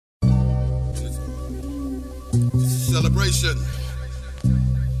celebration.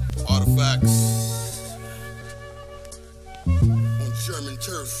 Artifacts on German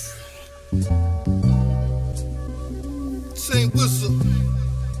turf. Same whistle.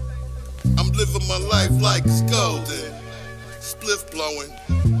 I'm living my life like it's golden. Spliff blowing,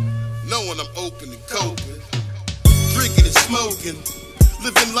 knowing I'm open and coping. Drinking and smoking,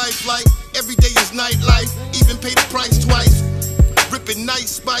 living life like every day is nightlife. Even pay the price twice. Ripping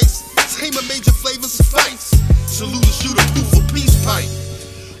nice spice, Tame major flavors suffice. Salute and shoot a proof of peace pipe.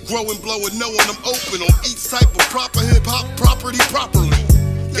 Growing, blowing, knowing I'm open on each type of proper hip-hop property properly.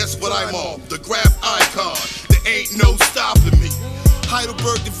 Guess what I'm on? The graph icon. There ain't no stopping me.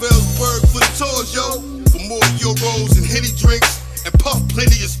 Heidelberg to Velsberg for the tours, yo. For more euros and Henny drinks and puff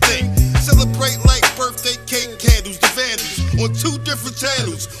plenty of stink. Celebrate like birthday cake candles, the vandals on 2 different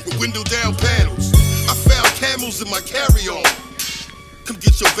channels with window down panels. I found camels in my carry-on. Come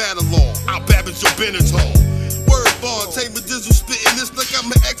get your battle on, I'll babbage your Benetton. Word bond, Tame Dizzle spitting this like I'm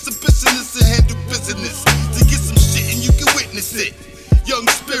an exhibitionist and handle business. To get some shit and you can witness it. Young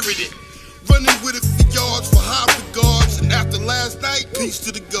spirited, running with it for yards for high regards. And after last night, peace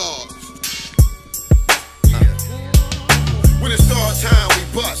to the gods. When it's start time,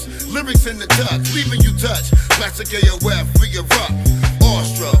 we bust. Lyrics in the touch, leaving you touch. Classic AOF, we erupt.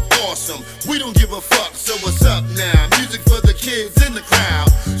 Awestruck, awesome, we don't give a fuck. So what's up now? Music for the kids in the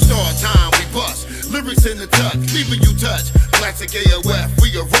crowd. Start time, we bust. Lyrics in the touch, leaving you touch. Classic AOF, we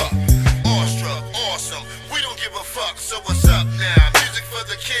erupt. Awestruck, awesome, we don't give a fuck. So what's up now? Music for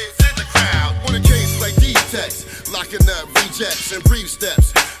the kids in the crowd. On a case like D-Tex, locking up rejects and brief steps.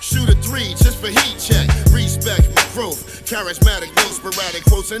 Shoot a 3 just for heat check. Respect my growth. Charismatic, no sporadic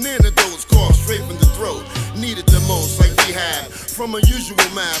quotes and antidotes. Call straight from the throat. Needed the most like rehab. From unusual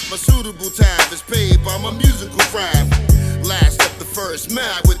math, my suitable tab is paid by my musical craft. Last up the first,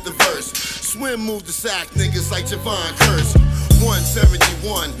 mad with the verse. Swim move the sack niggas like Javon Curse.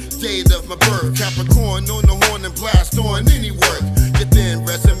 171, date of my birth. Capricorn on the horn and blast on any work. Get then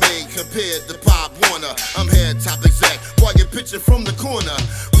resume compared to Pop Warner. I'm head top exec while you picture from the corner.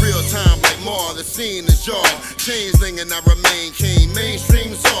 Real time like Mar, the scene is jar. Changeling and I remain king.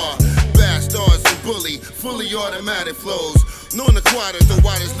 Mainstream czar. Bastards and bully, fully automatic flows. Known the quietest, the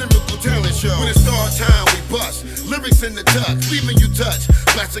widest lyrical talent show. When it's start time, we bust. Lyrics in the touch, leaving you touch.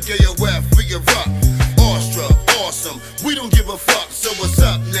 Classic AOF, we erupt. Awestruck, awesome, we don't give a fuck. So what's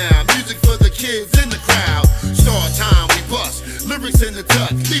up now? Music for the kids in the crowd. Start time, we bust. Lyrics in the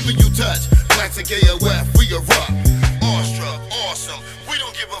touch, leaving you touch. Classic AOF, we erupt. Awestruck, awesome, we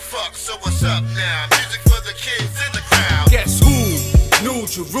don't give a fuck. So what's up now? Music for the kids in the crowd. Guess who? New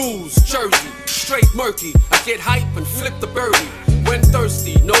Jeruz, Jersey, straight murky. I get hype and flip the birdie. When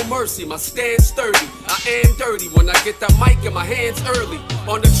thirsty, no mercy, my stand sturdy. I am dirty when I get that mic in my hands early.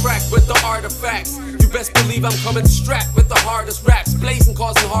 On the track with the artifacts. You best believe I'm coming strapped with the hardest raps. Blazing,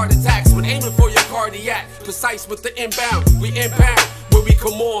 causing heart attacks when aiming for your cardiac. Precise with the inbound, we inbound. When we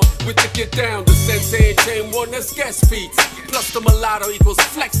come on with the get down. The Sensei and Tame one that's guest beats. Plus the Mulatto equals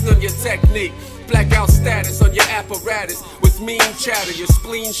flexing on your technique. Blackout status on your apparatus. With mean chatter, your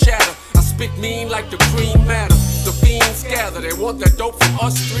spleen shatter. I spit mean like the green matter. The fiends gather, they want that dope from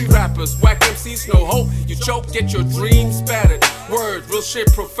us 3 rappers. Whack MCs, no hope, you choke, get your dreams battered. Word, real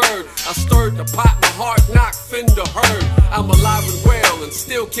shit preferred. I stirred the pot, my heart knock, fender heard. I'm alive and well and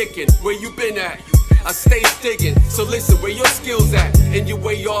still kicking. Where you been at? I stay digging, so listen, where your skills at? And you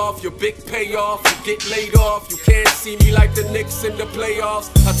way off, your big payoff, you get laid off. You can't see me like the Knicks in the playoffs.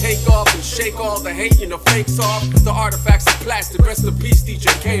 I take off and shake all the hate and the fakes off. The artifacts are plastic, rest in peace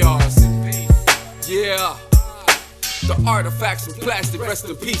DJ Chaos. Yeah, the artifacts are plastic, rest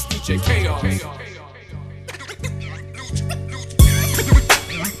in peace DJ Chaos.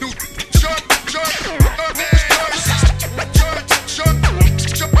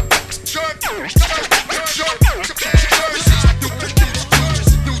 Shut